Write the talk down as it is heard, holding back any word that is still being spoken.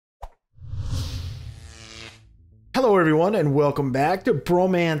Hello everyone and welcome back to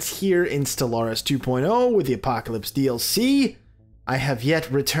Bromance here in Stellaris 2.0 with the Apocalypse DLC. I have yet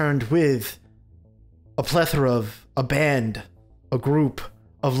returned with a plethora of a band, a group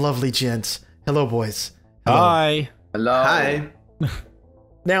of lovely gents. Hello boys. Hello. Hi. Hello. Hi.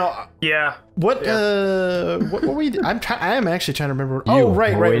 Now, Yeah. what were we? I am actually trying to remember. You. Oh,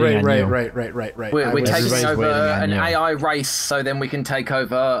 right. We're We're taking Everybody's over waiting on an you. AI race, so then we can take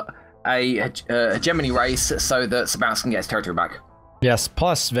over a Gemini race, so that Sebastian can get his territory back. Yes,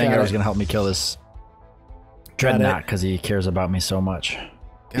 plus Vanguard is going to help me kill this Dreadnought because he cares about me so much.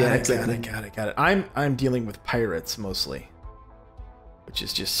 Got it. I'm dealing with pirates mostly, which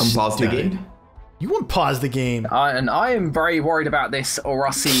is just. Unpause the game. You won't pause the game. And I am very worried about this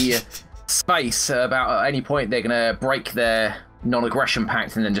Orasi space. About at any point they're going to break their non-aggression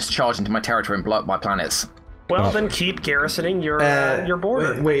pact and then just charge into my territory and blow up my planets. Well, then keep garrisoning your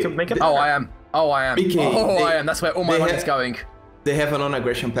border. wait, Make it Oh, I am. Mickey, I am. That's where all my money's going. They have a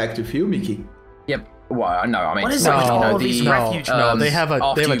non-aggression pact with you, Mickey. Yep. Well, no, I mean, What is so, it with you know, all of these refuge No, they have a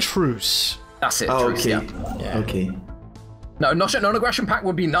after you- truce. That's it. Oh, truce, okay. yeah. Okay. No, non-aggression pact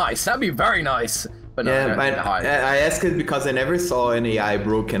would be nice. That'd be very nice. But no, Yeah, no, I asked it because I never saw an AI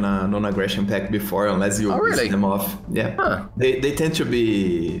broken a non-aggression pact before, unless you really? piss them off. Yeah. Huh. They tend to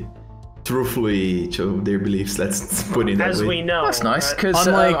be truthfully to their beliefs. Let's put it that As way. we know. That's nice, because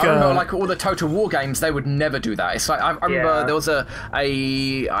Unlike, I remember like all the Total War games, they would never do that. It's like I remember Yeah. there was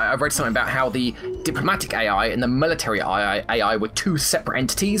I read something about how the diplomatic AI and the military AI were two separate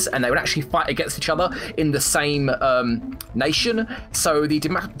entities, and they would actually fight against each other in the same nation. So the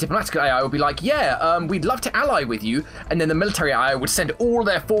diplomatic AI would be like, yeah, we'd love to ally with you, and then the military AI would send all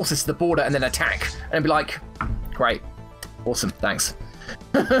their forces to the border and then attack, and be like, great, awesome, thanks.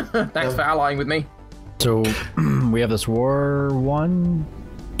 Thanks for allying with me. So we have this War 1.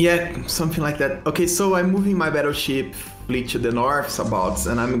 Yeah, something like that. Okay, so I'm moving my battleship fleet to the north, Sabalts,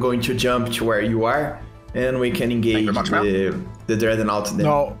 and I'm going to jump to where you are, and we can engage the Dreadnought then.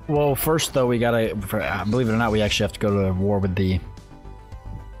 No, well, first though, we gotta, believe it or not, we actually have to go to war with the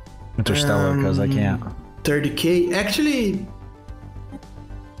Interstellar because I can't. 30k. Actually,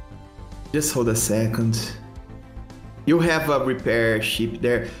 just hold a second. You have a repair ship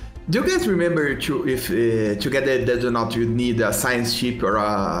there. Do you guys remember if to get the Dreadnought you need a science ship or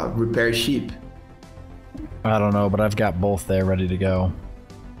a repair ship? I don't know, but I've got both there ready to go.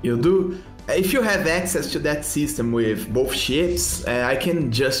 You do? If you have access to that system with both ships, I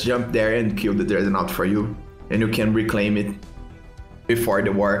can just jump there and kill the Dreadnought for you, and you can reclaim it before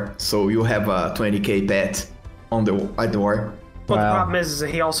the war. So you have a 20k pet on the war. Well, Wow. the problem is that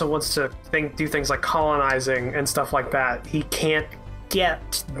he also wants to do things like colonizing and stuff like that. He can't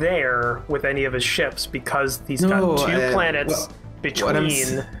get there with any of his ships because he's got two planets between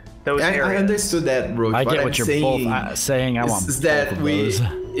those areas. I understood that, bro. I What get I'm what you're saying both saying. I want is both that of we, those.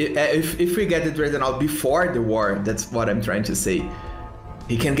 if we get the Dreadnought before the war, that's what I'm trying to say.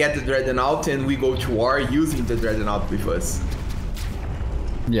 He can get the Dreadnought and we go to war using the Dreadnought with us.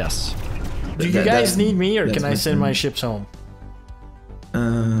 Yes. Do you guys need me, or can I send my ships home?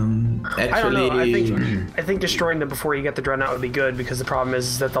 Actually, I don't know. I think destroying them before you get the Dreadnought would be good because the problem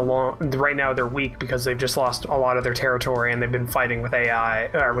is that right now they're weak because they've just lost a lot of their territory and they've been fighting with AI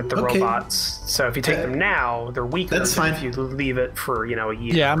or with the robots. So if you take them now, they're weaker. That's than fine. If you leave it for a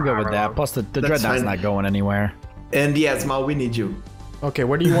year. Yeah, I'm good with however that. long. Plus, the That's Dreadnought's fine. not going anywhere. and yes, Mal, we need you. Okay,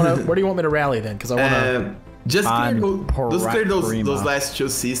 where do you want to? Where do you want me to rally then? Because I want to. Just On clear those Prima. last two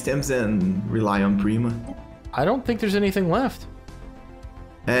systems and rely on Prima. I don't think there's anything left.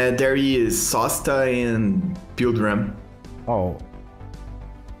 There is Sosta and Pilgrim. Oh.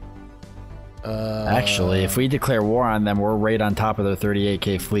 Actually, if we declare war on them, we're right on top of their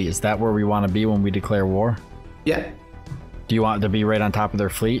 38k fleet. Is that where we want to be when we declare war? Yeah. Do you want to be right on top of their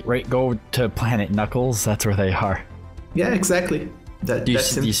fleet? Right, go to Planet Knuckles. That's where they are. Yeah, exactly. Do you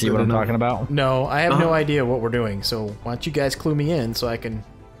see what I'm talking about? No, I have no idea what we're doing. So why don't you guys clue me in so I can?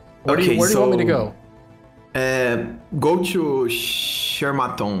 Where do you want me to go? Go to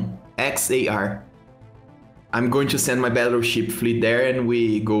Shermaton, XAR. I'm going to send my battleship fleet there and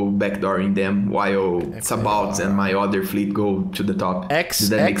we go backdooring them while Sabalts and my other fleet go to the top. Does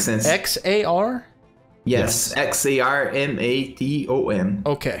that make sense? XAR? Yes, XARMATON.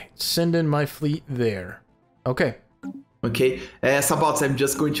 Okay, send in my fleet there. Okay. Okay, Sabalts, I'm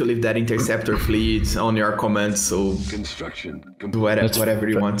just going to leave that interceptor fleet on your command, so do whatever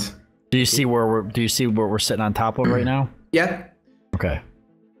you want. Do you see where we're sitting on top of right now? Yeah, Okay.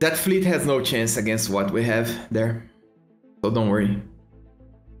 that fleet has no chance against what we have there, so don't worry.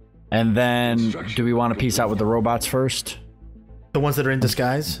 And then, do we want to piece out with the robots first? The ones that are in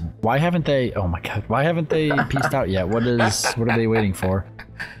disguise? Why haven't they? Oh my god! Why haven't they pieced out yet? What are they waiting for?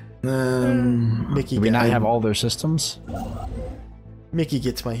 Mickey. Do we not have all their systems? Mickey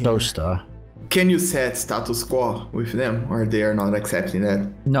gets my humor. Dosta. Can you set status quo with them, or they are not accepting that?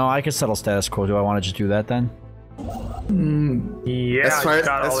 No, I can settle status quo. Do I want to just do that then? Yeah, As far you've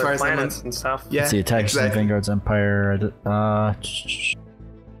got as all far their as I'm planets and stuff. Yeah, Let's see, attack exactly. Vanguard's Empire.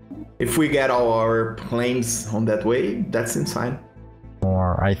 If we get all our claims on that way, that seems fine.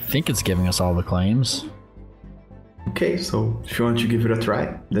 Or I think it's giving us all the claims. Okay, so if you want to give it a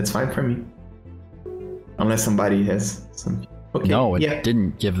try, that's fine for me. Unless somebody has some. Okay. No, it yeah.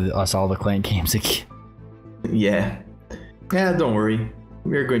 didn't give us all the claim games. Yeah. Yeah, don't worry.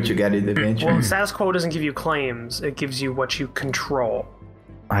 We're going to get it eventually. Well, status quo doesn't give you claims. It gives you what you control.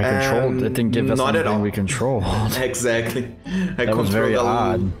 I controlled. It didn't give us not at anything all. we controlled. Exactly. That was very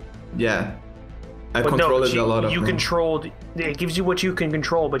odd. Yeah. I But controlled no, a lot of you them. controlled. It gives you what you can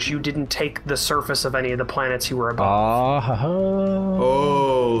control, but you didn't take the surface of any of the planets you were above.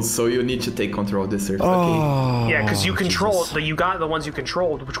 Oh, so you need to take control of the surface. Okay. Yeah, because you controlled. Jesus. You got the ones you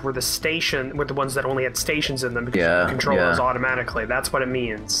controlled, which were the ones that only had stations in them, because Yeah, you control yeah. those automatically. That's what it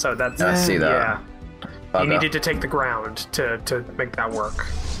means. So that's. I see that. Yeah. You Bugger. needed to take the ground to make that work.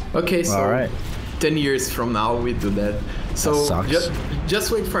 Okay, so All right. 10 years from now we do that. So sucks. just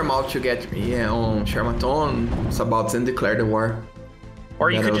wait for Mal to get on Shermaton, Sabots, and declare the war.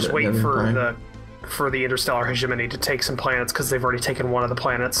 Or you could just wait That'll for fine. the interstellar hegemony to take some planets, because they've already taken one of the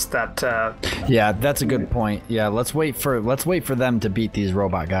planets that. Yeah, that's a good point. Yeah, let's wait for them to beat these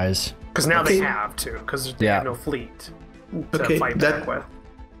robot guys. Because now Okay. they have to, because they Yeah. have no fleet to Okay, fight that- back with.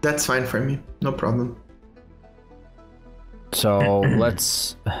 That's fine for me. No problem. So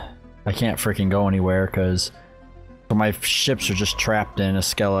let's. I can't freaking go anywhere because my ships are just trapped in a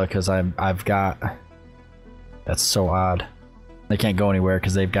Skella because I've got. That's so odd. They can't go anywhere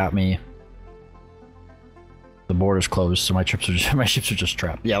because they've got me. The border's closed, so my ships are just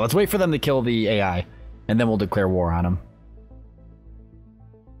trapped. Yeah, let's wait for them to kill the AI, and then we'll declare war on them.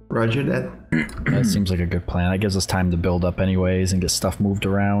 Roger that. That seems like a good plan. That gives us time to build up anyways and get stuff moved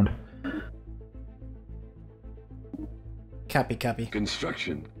around. Copy, copy.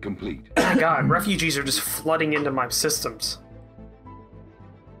 Construction complete. Oh my god, refugees are just flooding into my systems.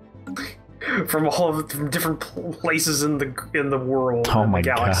 From different places in the world, Oh in my the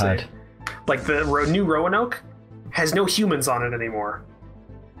galaxy. god. Like the new Roanoke has no humans on it anymore.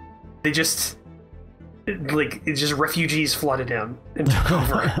 They just it's just refugees flooded in and took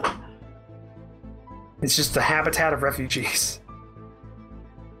over. It's just the habitat of refugees.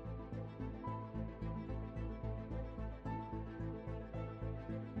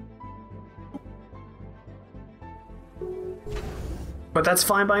 But that's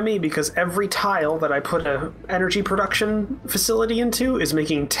fine by me, because every tile that I put a energy production facility into is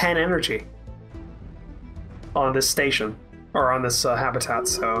making 10 energy on this station, or on this habitat,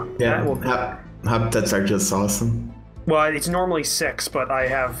 so Yeah, that will... habitats are just awesome. Well, it's normally 6, but I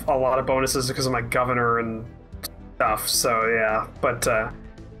have a lot of bonuses because of my governor and stuff, so yeah. But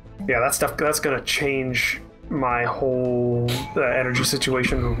yeah, that's gonna change my whole energy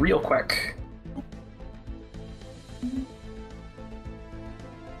situation real quick.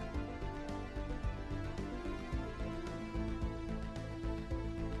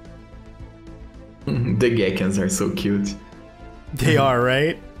 The Gekkans are so cute. They are,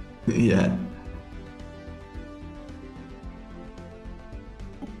 right? Yeah.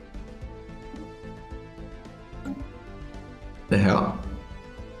 The hell?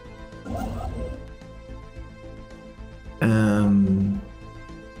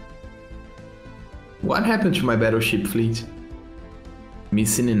 What happened to my battleship fleet?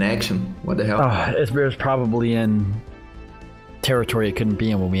 Missing in action. What the hell? It was probably in territory it couldn't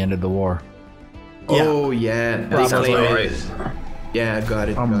be in when we ended the war. Oh yeah, they sounds claim about it. Yeah, got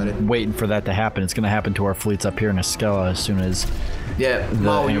it. I'm waiting for that to happen. It's going to happen to our fleets up here in Escala as soon as Yeah, the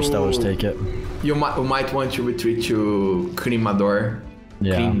Mal, Interstellars take it. You might want to retreat to Cremador.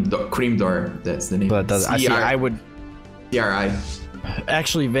 Yeah. Creamdor, that's the name. But I would CRI.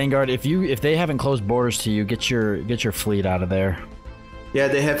 actually, Vanguard, if they haven't closed borders to you, get your fleet out of there. Yeah,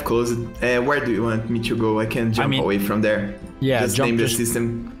 they have closed. Where do you want me to go? I can jump away from there. Yeah, just name the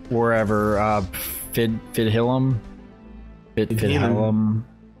system. Wherever. Fidhillam. Fidhillam. Fidhilam.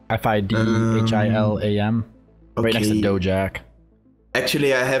 Right next to Okay. Dojak.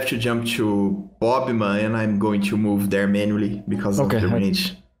 Actually, I have to jump to Bobima, and I'm going to move there manually because of the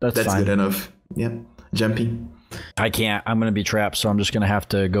range. That's fine. Good enough. Yep, jumping. I can't. I'm going to be trapped, so I'm just going to have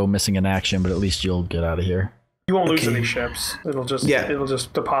to go missing in action, but at least you'll get out of here. You won't lose any ships. It'll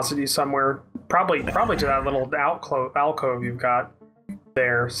just deposit you somewhere Probably to that little alcove you've got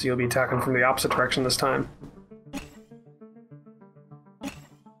there, so you'll be attacking from the opposite direction this time.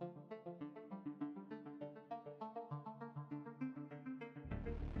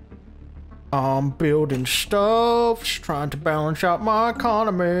 I'm building stuff, just trying to balance out my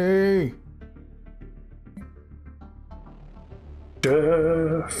economy.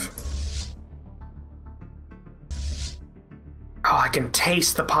 Stuff. Oh, I can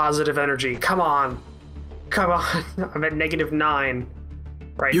taste the positive energy. Come on. Come on. I'm at -9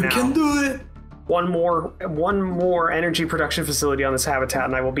 right now. You can do it. One more energy production facility on this habitat,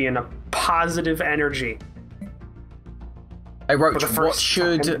 and I will be in a positive energy. Hey, Roach, what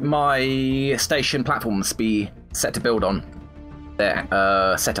should my station platforms be set to build on? Their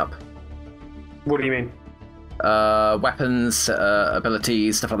setup. What do you mean? Weapons,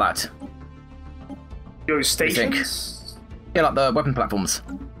 abilities, stuff like that. Your stations? Yeah, like the weapon platforms.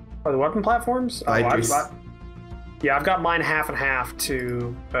 Oh, the weapon platforms? Oh, Fighters. I've got mine half and half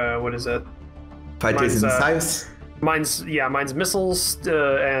to, what is it? Fighters and missiles. Mine's missiles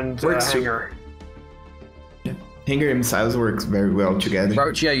and hangar. Yeah. Hangar and missiles works very well together.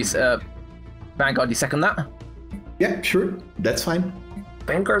 Roach, yeah, Vanguard, you second that? Yeah, sure. That's fine.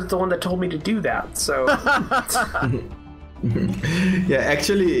 Vanguard's the one that told me to do that, so... Yeah,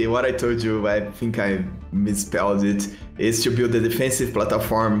 actually, what I told you, I think I misspelled it, is to build the defensive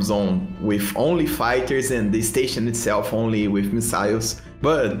platforms with only fighters and the station itself only with missiles.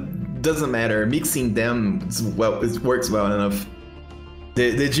 But doesn't matter, mixing them it works well enough.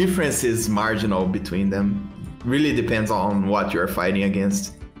 The difference is marginal between them. Really depends on what you're fighting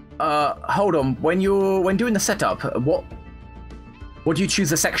against. Hold on. When doing the setup, what do you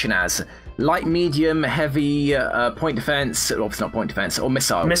choose the section as? Light, medium, heavy, point defense, it's not point defense, or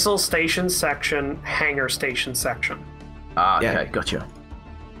missile? Missile station section, hangar station section. Ah, okay, Yeah. gotcha.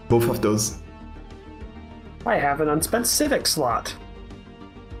 Both of those. I have an unspent civic slot.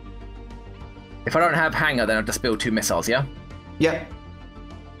 If I don't have hangar, then I'll just build 2 missiles, yeah? Yeah.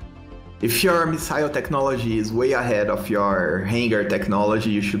 If your missile technology is way ahead of your hangar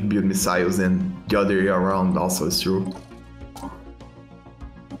technology, you should build missiles, and the other way around also is true.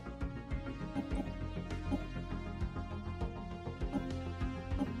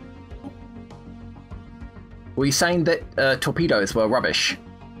 Were you saying that torpedoes were rubbish?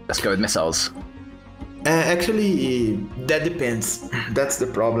 Let's go with missiles. Actually, that depends. That's the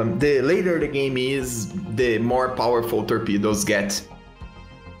problem. The later the game is, the more powerful torpedoes get.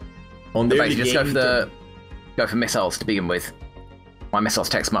 On the early Basically, just game, go for missiles to begin with. My missiles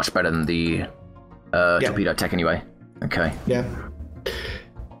tech's much better than the torpedo tech anyway. Okay. Yeah.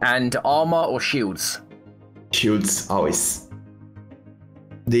 And armor or shields? Shields, always.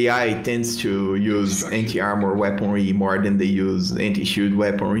 The AI tends to use anti-armor weaponry more than they use anti-shield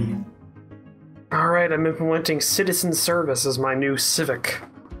weaponry. Alright, I'm implementing citizen service as my new civic.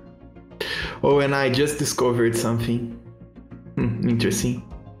 Oh, and I just discovered something. Interesting.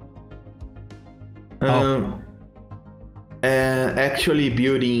 Actually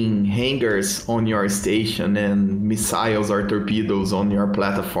building hangars on your station and missiles or torpedoes on your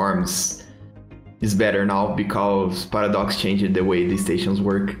platforms is better now because Paradox changed the way the stations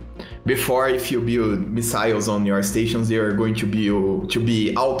work. Before, if you build missiles on your stations, they are going to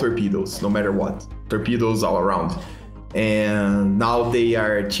be all torpedoes, no matter what. Torpedoes all around. And now they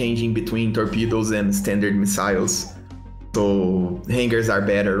are changing between torpedoes and standard missiles. So hangars are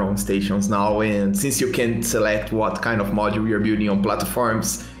better on stations now, and since you can select what kind of module you're building on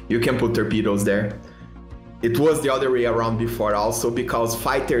platforms, you can put torpedoes there. It was the other way around before also, because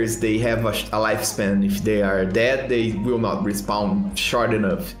fighters, they have a lifespan. If they are dead, they will not respawn short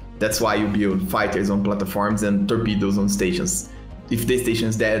enough. That's why you build fighters on platforms and torpedoes on stations. If the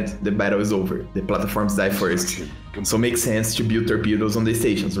station's dead, the battle is over. The platforms die first. So it makes sense to build torpedoes on the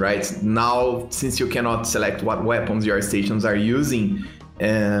stations, right? Now, since you cannot select what weapons your stations are using,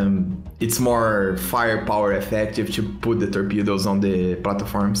 it's more firepower effective to put the torpedoes on the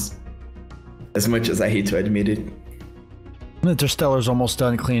platforms. As much as I hate to admit it. Interstellar's almost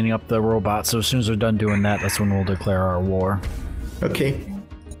done cleaning up the robots, so as soon as they're done doing that, that's when we'll declare our war. Okay.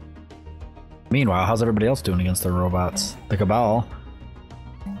 Meanwhile, how's everybody else doing against the robots? The Cabal?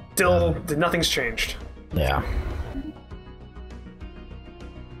 Still, nothing's changed. Yeah.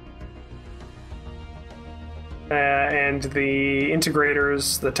 And the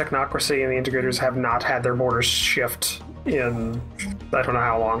integrators, the technocracy and the integrators have not had their borders shift in I don't know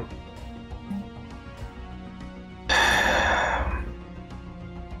how long.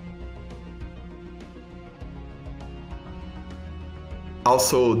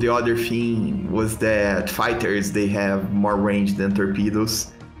 Also, the other thing was that fighters, they have more range than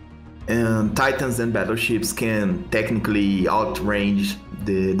torpedoes. And Titans and battleships can technically outrange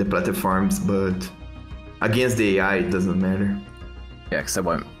the platforms, but against the AI, it doesn't matter. Yeah, because they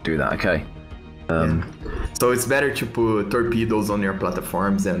won't do that. Okay. So it's better to put torpedoes on your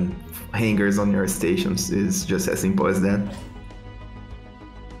platforms and hangars on your stations. It's just as simple as that.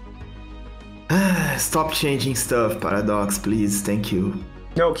 Stop changing stuff, Paradox, please. Thank you.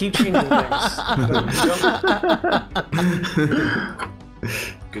 No, keep changing things.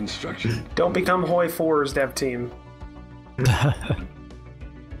 Construction. Don't become Hoi 4's dev team.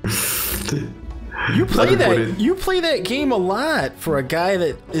 You play that. You play that game a lot for a guy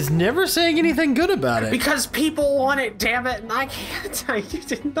that is never saying anything good about it. Because people want it, damn it, and I can't. I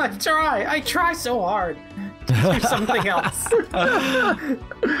try so hard to do something else,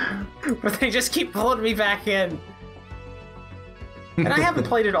 but they just keep pulling me back in. And I haven't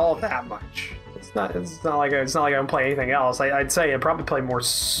played it all that much. It's not like I don't play anything else. I'd say I probably play more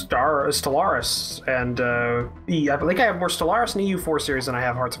Stellaris and I think I have more Stellaris and EU4 series than I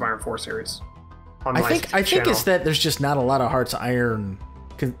have Hearts of Iron 4 series. I think it's that there's just not a lot of Hearts of Iron.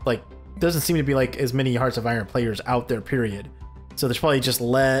 Like, doesn't seem to be like as many Hearts of Iron players out there. Period. So there's probably just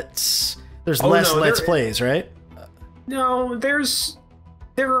less Let's Plays, right? No, It's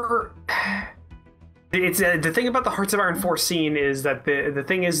the thing about the Hearts of Iron 4 scene is that the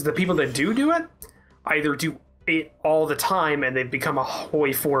thing is the people that do it either do it all the time and they've become a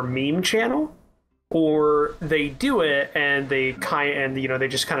Hoi 4 meme channel, or they do it and they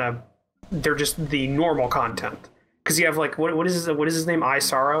they're just the normal content. Because you have like what is his name?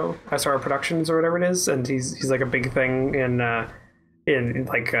 Isaro Productions or whatever it is, and he's like a big thing in the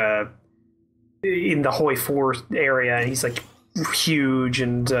Hoi 4 area, and he's like huge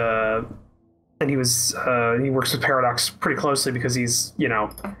and he works with Paradox pretty closely because he's, you know,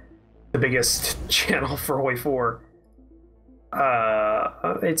 the biggest channel for Hoi 4. I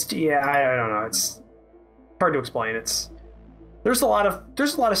don't know. It's hard to explain. There's a lot of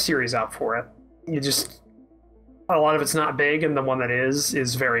series out for it. A lot of it's not big, and the one that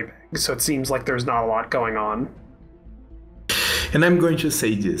is very big. So it seems like there's not a lot going on. And I'm going to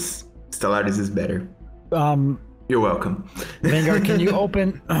say this: Stellaris is better. You're welcome. Vanguard, can you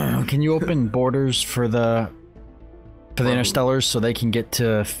open borders for the Interstellars so they can get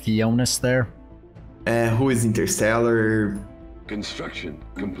to Fionis there? Who is Interstellar? Construction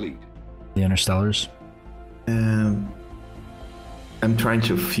complete. The Interstellars. I'm trying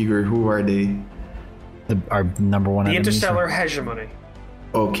to figure who are they. Our number one. The enemies, Interstellar Hegemony.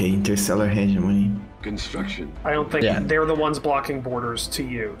 Okay, Interstellar Hegemony. Construction. I don't think they're the ones blocking borders to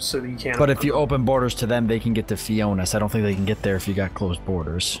you, so you can't. But if you open borders to them, they can get to Fionis. I don't think they can get there if you got closed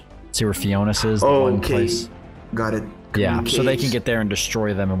borders. See where Fionis is? One place. Got it. Yeah, so they can get there and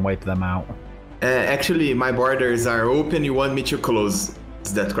destroy them and wipe them out. Actually, my borders are open. You want me to close?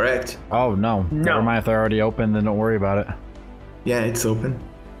 Is that correct? Oh no. Never mind. If they're already open, then don't worry about it. Yeah, it's open.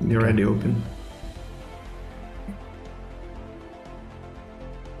 You're already open.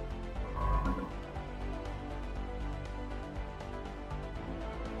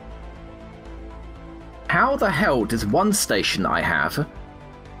 How the hell does one station I have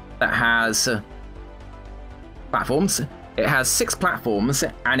that has platforms, it has 6 platforms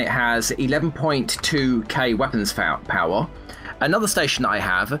and it has 11.2k weapons power. Another station I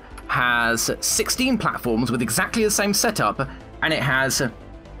have has 16 platforms with exactly the same setup and it has...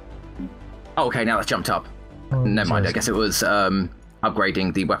 Oh, okay, now that's jumped up. Never mind, I guess it was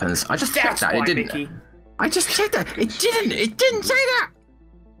upgrading the weapons. I just checked that, it didn't. Mickey. I just checked that, it didn't say that!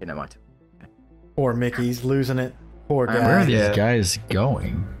 Okay, never mind. Poor Mickey's losing it. Poor guy. Where are these guys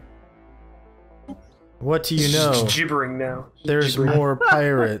going? What do you know? Gibbering now. There's more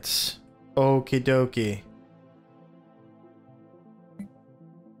pirates. Okie dokie.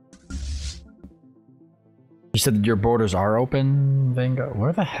 You said your borders are open, Vanguard?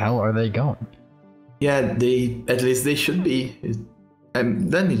 Where the hell are they going? Yeah, at least they should be.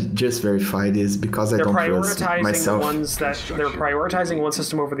 Let me just verify this because I don't trust myself. They're prioritizing one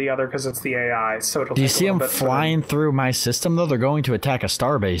system over the other because it's the AI. So it'll. Do you see them flying through my system though? They're going to attack a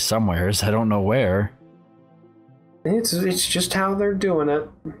starbase somewheres. I don't know where. It's just how they're doing it.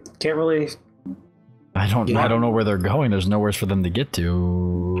 Can't really. I don't know where they're going. There's nowhere for them to get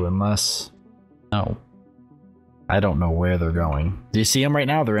to unless. No. I don't know where they're going. Do you see them right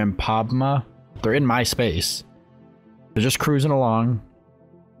now? They're in Padma. They're in my space. They're just cruising along.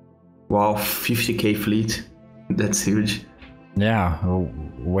 Wow, 50k fleet. That's huge. Yeah,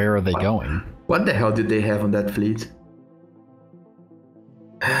 where are they going? What the hell did they have on that fleet?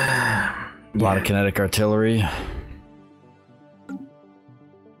 A lot of kinetic artillery.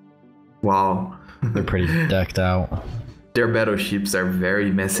 Wow. They're pretty decked out. Their battleships are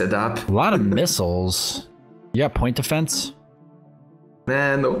very messed up. A lot of missiles. You got point defense?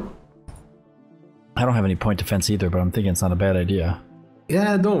 No. I don't have any point defense either, but I'm thinking it's not a bad idea.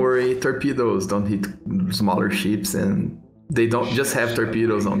 Yeah, don't worry. Torpedoes don't hit smaller ships, and they don't just have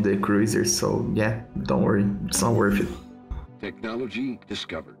torpedoes on the cruisers. So yeah, don't worry. It's not worth it. Technology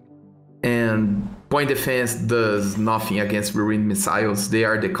discovered. And point defense does nothing against marine missiles. They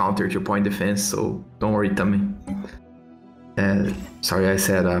are the counter to point defense, so don't worry, Tommy. Sorry, I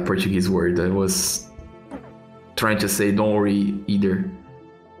said a Portuguese word. I was trying to say don't worry either.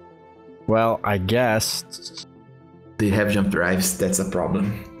 Well, I guess They have jump drives, that's a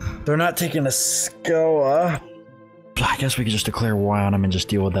problem. they're not taking a Skella. I guess we could just declare war on them and just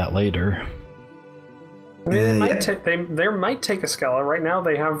deal with that later. I mean, they might take a Skella. Right now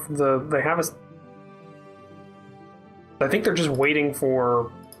they have a. I think they're just waiting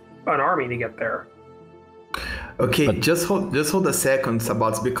for an army to get there. Okay, just hold a second,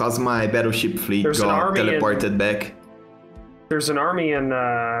 Sabots, because my battleship fleet got teleported back. There's an army in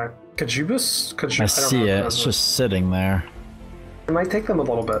Kajubus? I see it. It's just sitting there. It might take them a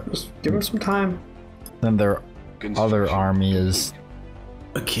little bit. Just give them some time. Then their other army is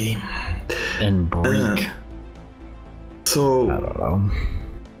Okay. in Break. So I don't know.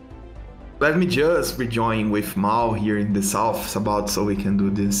 let me just rejoin with Mal here in the south, Sabot, so we can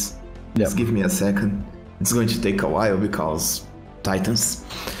do this. Yep. Just give me a second. It's going to take a while because Titans.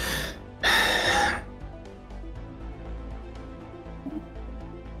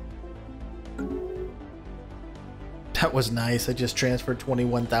 That was nice. I just transferred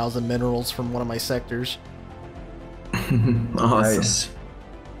 21,000 minerals from one of my sectors. Awesome. Nice.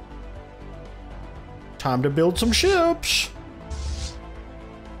 Time to build some ships.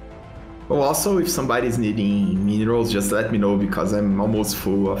 Oh, also, if somebody's needing minerals, just let me know because I'm almost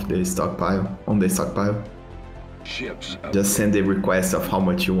full of the stockpile. On the stockpile. Ships. Just send a request of how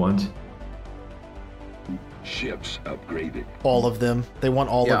much you want. Ships upgraded. All of them. They want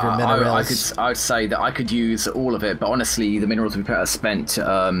all of your minerals. I'd say that I could use all of it, but honestly, the minerals we spent,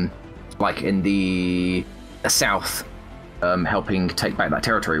 like in the south, helping take back that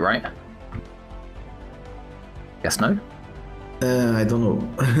territory, right? Yes, no? I don't know.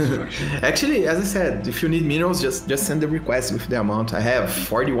 Actually, as I said, if you need minerals, just send a request with the amount. I have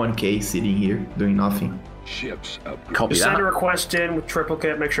 41k sitting here doing nothing. Ships upgraded. Copy Just that. send a request in with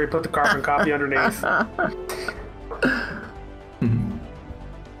triplicate. Make sure you put the carbon copy underneath.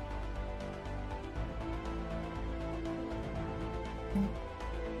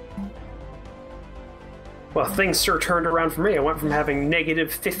 Well, things sure turned around for me. I went from having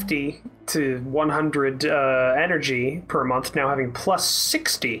negative 50 to 100 energy per month, now having plus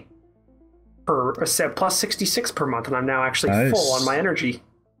 60 plus 66 per month, and I'm now actually full on my energy.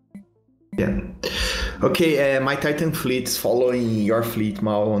 Yeah. Okay, my Titan fleet's following your fleet,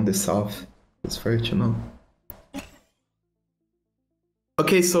 Mal, on the south. It's fair to know.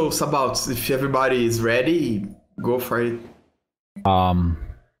 Okay, so Sabouts, if everybody is ready, go for it. I'm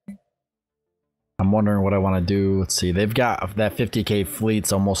wondering what I want to do. Let's see. They've got that 50k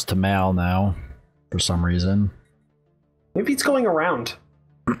fleet's almost to Mal now, for some reason. Maybe it's going around.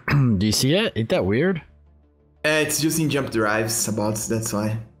 Do you see it? Ain't that weird? It's using jump drives, Sabouts, that's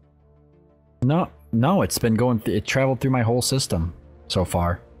why. No, it's been going. It traveled through my whole system so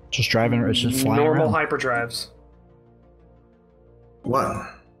far. Just driving. It's just flying Normal around. hyperdrives. What?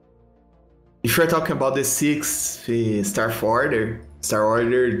 If you're talking about the 6th Star Order,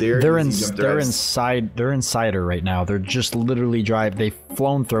 they're inside her right now. They're just literally they've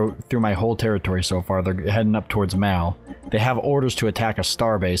flown through my whole territory so far. They're heading up towards Mal. They have orders to attack a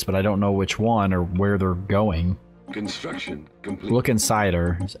starbase, but I don't know which one or where they're going. Construction complete. Look inside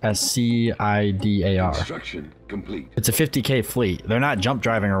her. SCIDAR. Construction complete. It's a 50k fleet. They're not jump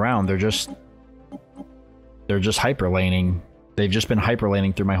driving around. They're just hyperlaning. They've just been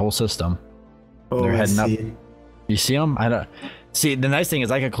hyperlaning through my whole system. Oh, they're heading up. You see them? I don't see. The nice thing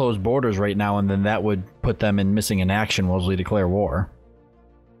is I could close borders right now, and then that would put them in missing in action while we declare war.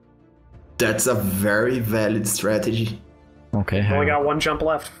 That's a very valid strategy. Okay. Only got one jump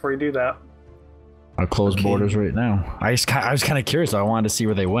left before you do that. I'll close borders right now. I was kind of curious. I wanted to see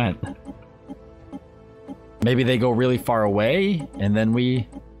where they went. Maybe they go really far away, and then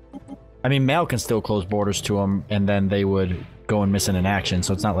I mean, Mal can still close borders to them, and then they would go and miss in action.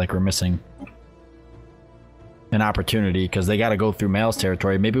 So it's not like we're missing an opportunity because they got to go through Mal's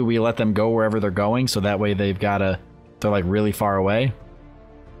territory. Maybe we let them go wherever they're going, so that way they're like really far away.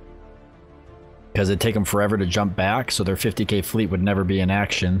 Because it'd take them forever to jump back, so their 50k fleet would never be in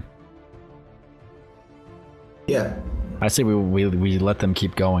action. Yeah. I say we let them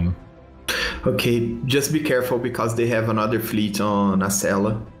keep going. Okay, just be careful because they have another fleet on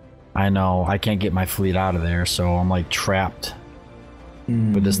Acela. I know. I can't get my fleet out of there, so I'm like trapped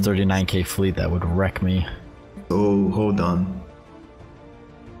with this 39k fleet that would wreck me. Oh, hold on.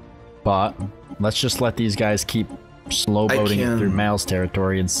 But let's just let these guys keep slow boating through Mal's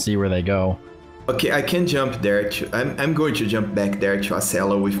territory and see where they go. Okay, I can jump there. I'm going to jump back there to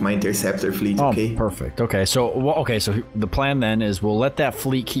Acela with my interceptor fleet. Okay. Oh, perfect. Okay, so so the plan then is we'll let that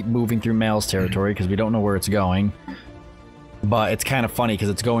fleet keep moving through Mal's territory because we don't know where it's going. But it's kind of funny because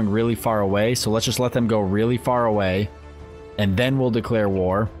it's going really far away. So let's just let them go really far away, and then we'll declare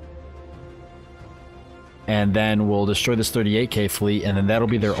war. And then we'll destroy this 38k fleet, and then that'll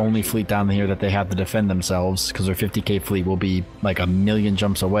be their only fleet down here that they have to defend themselves because their 50k fleet will be like a million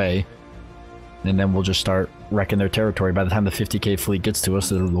jumps away. And then we'll just start wrecking their territory. By the time the 50k fleet gets to us,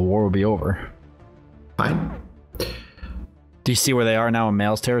 the war will be over. Fine. Do you see where they are now in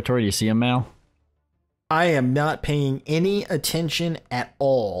Mal's territory? Do you see them, Mal? I am not paying any attention at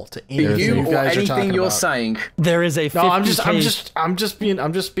all to anything you guys are talking anything you're about. saying. There is a 50k... No, I'm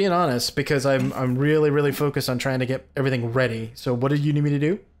just being honest because I'm really focused on trying to get everything ready. So what do you need me to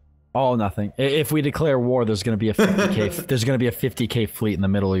do? Oh, nothing. If we declare war, there's going to be a 50k. There's going to be a 50k fleet in the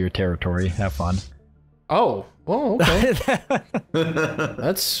middle of your territory. Have fun. Oh, well, okay.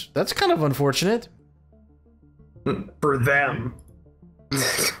 that's kind of unfortunate for them.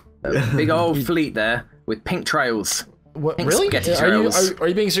 A big old fleet there with pink trails. What, pink really? spaghetti trails. Are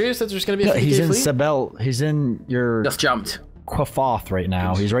you being serious that there's going to be a 50k He's in fleet? Sabel. He's in your Just jumped. Quafoth right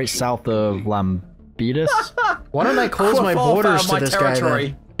now. He's right south of Lambetus. Why don't I close my borders to this guy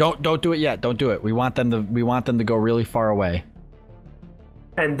then? Don't do it yet. Don't do it. We want them to go really far away.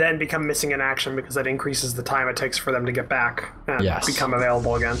 And then become missing in action because that increases the time it takes for them to get back and become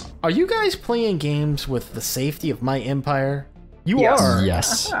available again. Are you guys playing games with the safety of my empire? You Yes. are.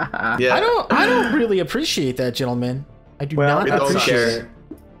 Yes. Yeah. I don't really appreciate that, gentlemen. I do not we don't appreciate care. it.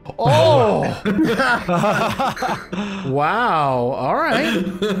 Oh! Wow. All right.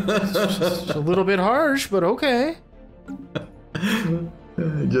 It's a little bit harsh, but okay.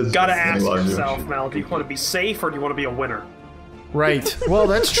 Gotta ask yourself, Mel, do you want to be safe or do you want to be a winner? Right. Well,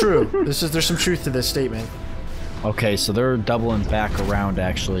 that's true. There's some truth to this statement. Okay, so they're doubling back around.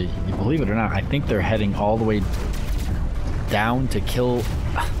 Actually, you believe it or not, I think they're heading all the way down to kill.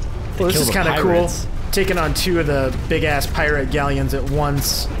 Well, this is kind of cool. Taking on two of the big ass pirate galleons at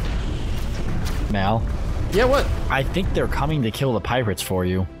once. Mal. Yeah. What? I think they're coming to kill the pirates for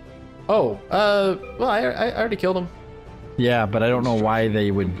you. Oh. Well, I already killed them. Yeah, but I don't know why they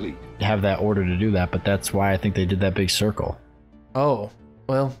would have that order to do that, but that's why I think they did that big circle. Oh.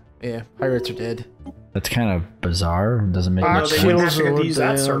 Well. Yeah. Pirates are dead. That's kind of bizarre. Doesn't make No, much they sense. wouldn't have to use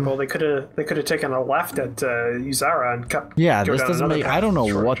that circle. They could have taken a left at Uzara and cut. Yeah, go this down doesn't another make. path. I don't know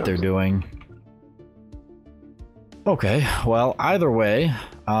Short what jumps. they're doing. Okay, well, either way.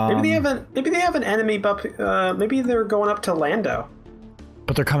 Maybe they have an enemy, but maybe they're going up to Lando.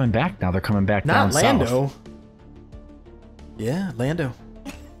 But they're coming back now. They're coming back Not down Lando. south. Yeah, Lando.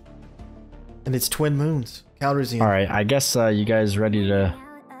 And it's twin moons. Calrissian. All right, I guess you guys ready to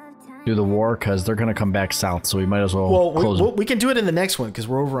do the war? Because they're going to come back south, so we might as well close it. We can do it in the next one because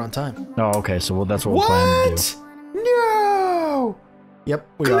we're over on time. Oh, okay, so that's what we're planning to do. No! Yep,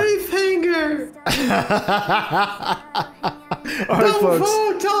 we are. Cliffhanger! All right, folks.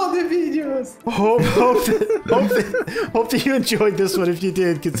 Vote all the videos! Hope that you enjoyed this one. If you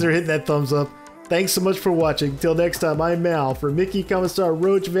did, consider hitting that thumbs up. Thanks so much for watching. Till next time, I'm Mal for Mickey, Commissar,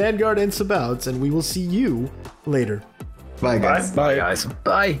 Roach, Vanguard, and Sabouts, and we will see you later. Bye, guys. Bye, guys.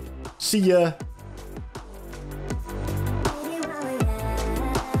 Bye. See ya.